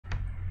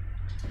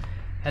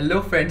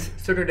Hello friends,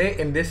 so today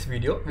in this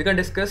video we can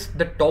discuss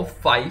the top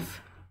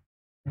 5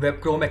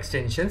 web Chrome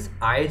extensions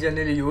I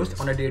generally use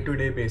on a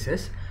day-to-day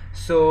basis.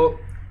 So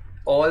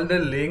all the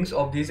links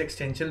of these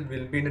extensions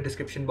will be in the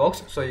description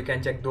box, so you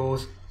can check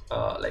those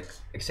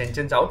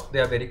extensions out. They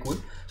are very cool.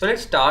 So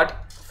let's start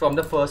from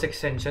the first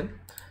extension.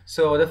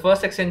 So the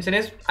first extension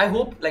is, I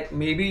hope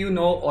maybe you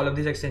know all of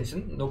these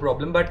extensions, no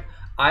problem, but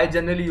I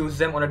generally use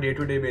them on a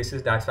day-to-day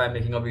basis. That's why I'm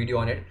making a video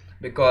on it,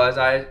 because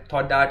I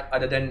thought that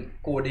other than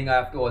coding I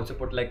have to also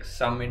put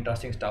some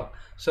interesting stuff.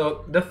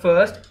 So the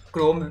first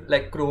Chrome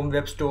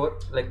Web Store,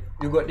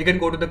 you can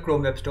go to the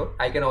Chrome Web Store.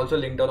 I can also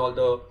link down all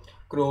the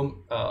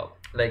Chrome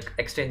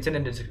extension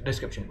in the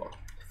description box.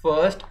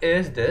 First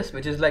is this,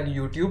 which is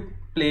YouTube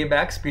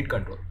Playback speed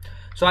control.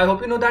 So I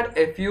hope you know that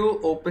if you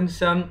open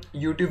some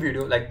YouTube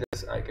video like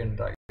this, I can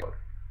try it out.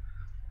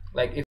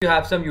 If you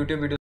have some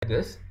YouTube video like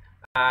this,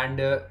 and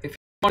if you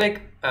want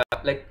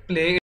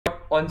play it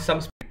out on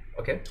some speed,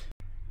 okay.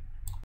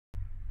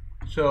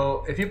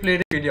 So if you play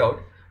the video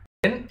out,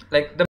 then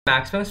the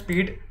maximum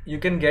speed you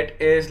can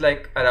get is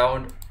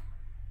around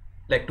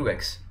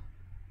 2x,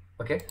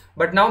 okay.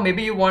 But now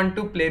maybe you want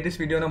to play this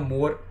video on a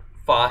more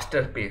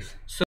faster pace.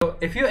 So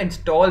if you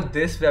install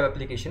this web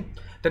application,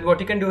 then what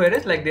you can do here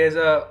is there's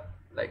a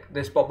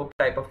this pop-up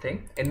type of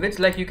thing in which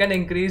you can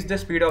increase the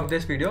speed of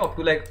this video up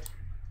to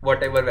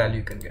whatever value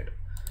you can get.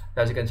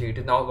 As you can see, it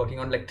is now working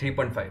on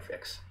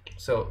 3.5x.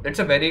 So that's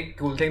a very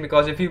cool thing,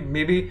 because if you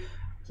maybe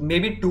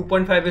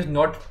 2.5 is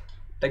not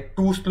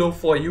too slow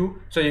for you,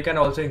 so you can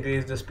also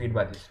increase the speed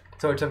by this.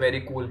 So it's a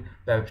very cool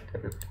web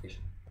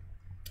application.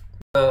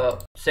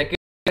 Second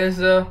is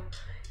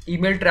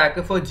email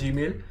tracker for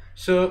Gmail.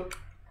 So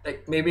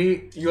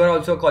maybe you are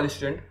also a college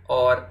student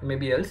or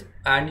maybe else,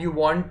 and you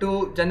want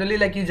to generally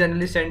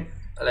send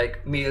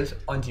mails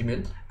on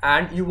Gmail,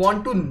 and you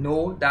want to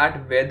know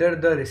that whether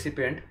the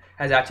recipient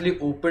has actually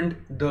opened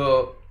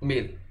the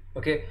mail.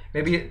 Okay,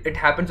 maybe it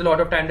happens a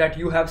lot of time that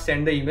you have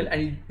sent the email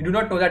and you do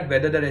not know that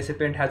whether the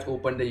recipient has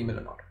opened the email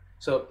or not.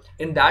 So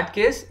in that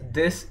case,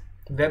 this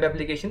web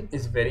application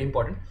is very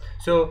important.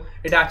 So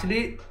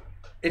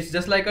it's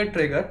just like a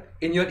trigger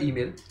in your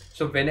email.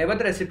 So whenever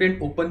the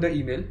recipient opened the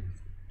email,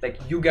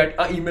 you get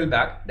an email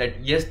back that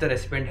yes, the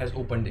recipient has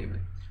opened the email.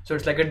 So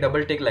it's like a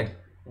double tick,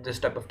 this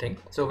type of thing.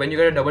 So when you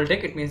get a double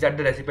tick, it means that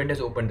the recipient has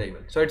opened the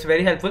email. So it's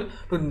very helpful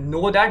to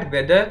know that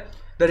whether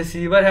the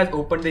receiver has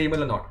opened the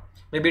email or not.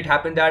 Maybe it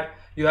happened that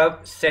you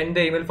have sent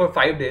the email for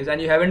 5 days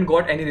and you haven't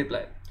got any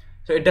reply.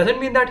 So it doesn't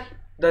mean that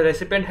the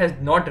recipient has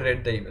not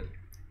read the email.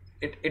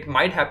 It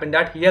might happen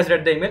that he has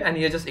read the email and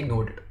he has just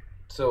ignored it.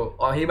 So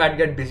or he might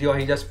get busy or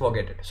he just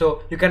forget it.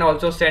 So you can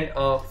also send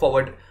a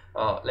forward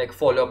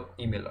follow-up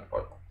email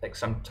or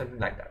something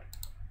like that.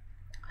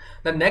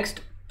 The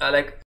next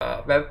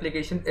web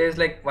application is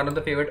one of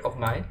the favorite of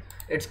mine.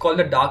 It's called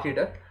the Dark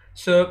Reader.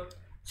 So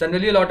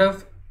generally a lot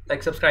of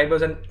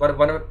subscribers and lot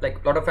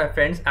of my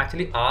friends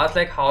actually ask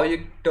how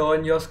you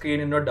turn your screen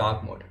into a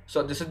dark mode.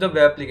 So this is the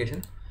web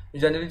application.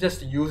 You generally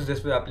just use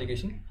this web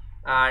application,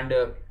 and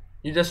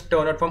you just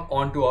turn it from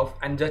on to off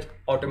and just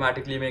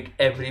automatically make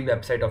every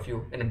website of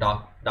you in a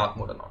dark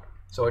mode or not.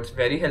 So it's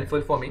very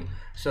helpful for me.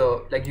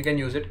 So you can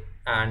use it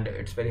and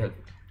it's very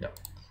helpful. Yeah.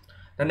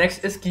 The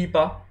next is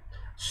Keepa.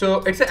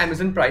 So it's an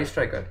Amazon price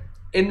tracker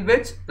in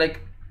which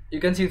you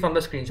can see from the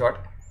screenshot.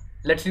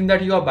 Let's assume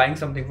that you are buying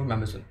something from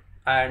Amazon,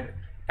 and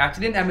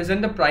actually in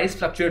Amazon the price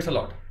fluctuates a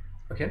lot.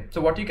 Okay,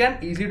 so what you can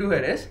easily do here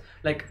is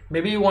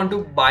maybe you want to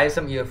buy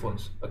some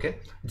earphones. Okay,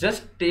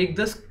 just take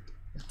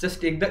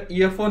the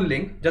earphone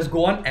link, just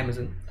go on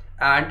Amazon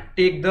and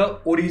take the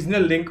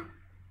original link,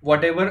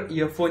 whatever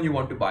earphone you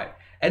want to buy,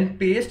 and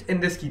paste in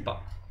this Keepa.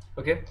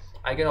 Okay,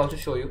 I can also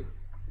show you.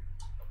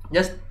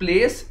 Just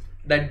place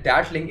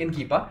that link in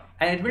Keepa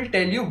and it will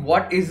tell you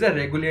what is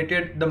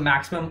the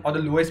maximum or the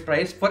lowest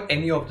price for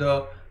any of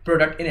the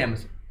product in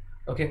Amazon.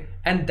 Okay,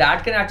 and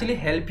that can actually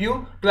help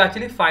you to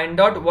actually find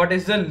out what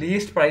is the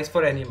least price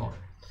for any amount.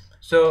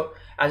 So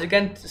as you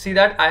can see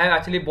that I have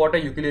actually bought a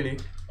ukulele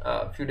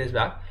a few days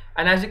back,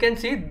 and as you can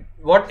see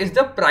what is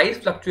the price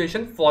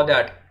fluctuation for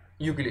that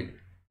ukulele.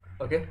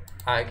 Okay,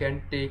 I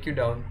can take you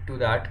down to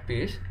that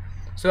page.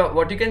 So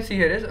what you can see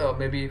here is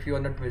maybe if you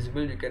are not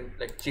visible, you can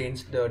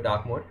change the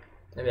dark mode.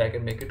 Maybe I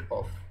can make it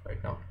off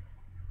right now.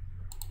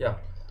 Yeah,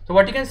 so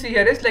what you can see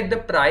here is the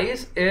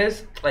price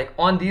is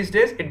on these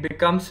days it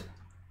becomes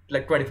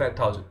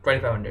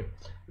 2500,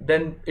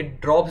 then it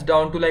drops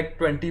down to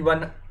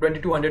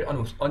 2200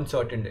 on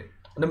certain day.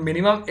 The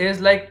minimum is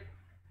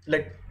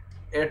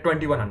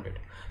 2100.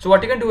 So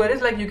what you can do here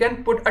is you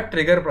can put a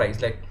trigger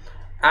price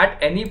at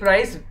any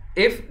price.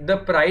 If the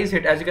price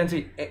hit, as you can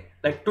see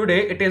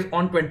today it is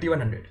on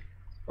 2100.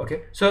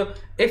 Okay, so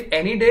if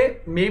any day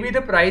maybe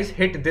the price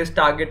hit this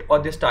target or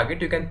this target,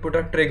 you can put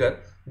a trigger,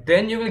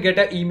 then you will get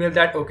an email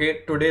that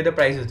okay, today the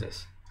price is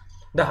this.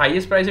 The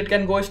highest price it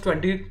can go is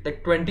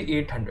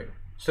 2800.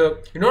 So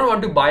you don't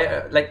want to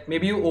buy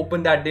maybe you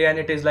open that day and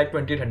it is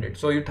 2800.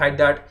 So you type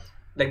that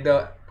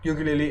the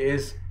ukulele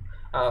is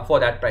for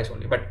that price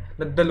only, but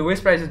the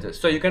lowest price is this.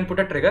 So you can put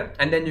a trigger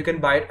and then you can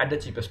buy it at the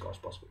cheapest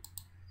cost possible.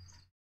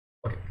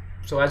 Okay,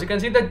 so as you can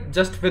see that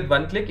just with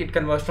one click it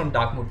converts from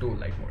dark mode to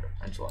light mode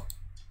and so on.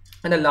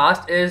 And the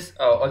last is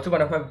also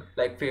one of my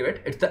like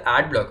favorite. It's the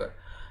ad blocker.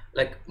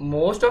 Like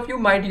most of you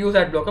might use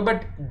ad blocker,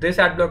 but this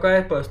ad blocker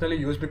I personally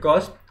use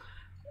because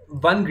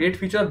one great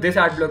feature of this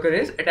ad blocker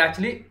is it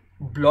actually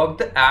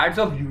blocks the ads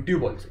of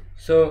YouTube also.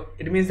 So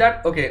it means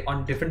that okay,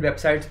 on different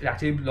websites it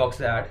actually blocks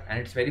the ad and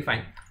it's very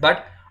fine,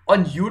 but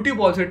on YouTube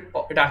also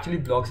it actually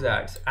blocks the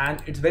ads,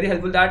 and it's very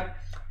helpful that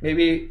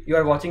maybe you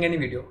are watching any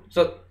video,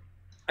 so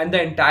and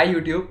the entire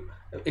YouTube,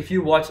 if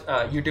you watch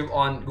YouTube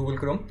on Google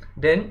Chrome,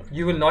 then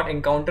you will not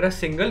encounter a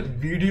single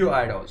video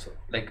ad also,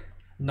 like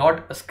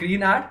not a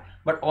screen ad,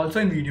 but also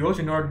in videos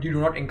you do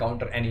not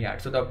encounter any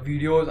ad. So the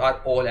videos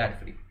are all ad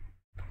free.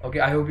 Okay,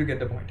 I hope you get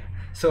the point.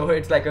 So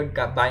it's like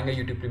buying a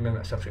YouTube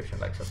Premium subscription,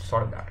 like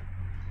sort of that.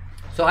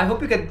 So I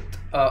hope you get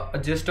a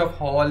gist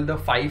of all the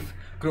 5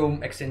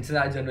 Chrome extensions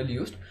I generally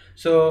used.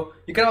 So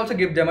you can also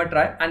give them a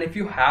try, and if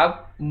you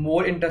have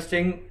more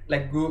interesting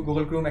like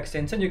Google Chrome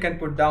extension, you can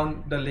put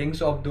down the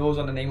links of those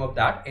on the name of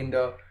that in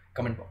the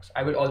comment box.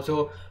 I will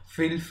also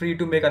feel free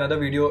to make another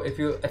video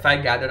if I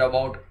gather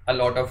about a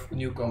lot of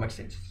new Chrome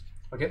extensions.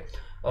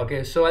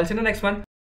 Okay, so I'll see you in the next one.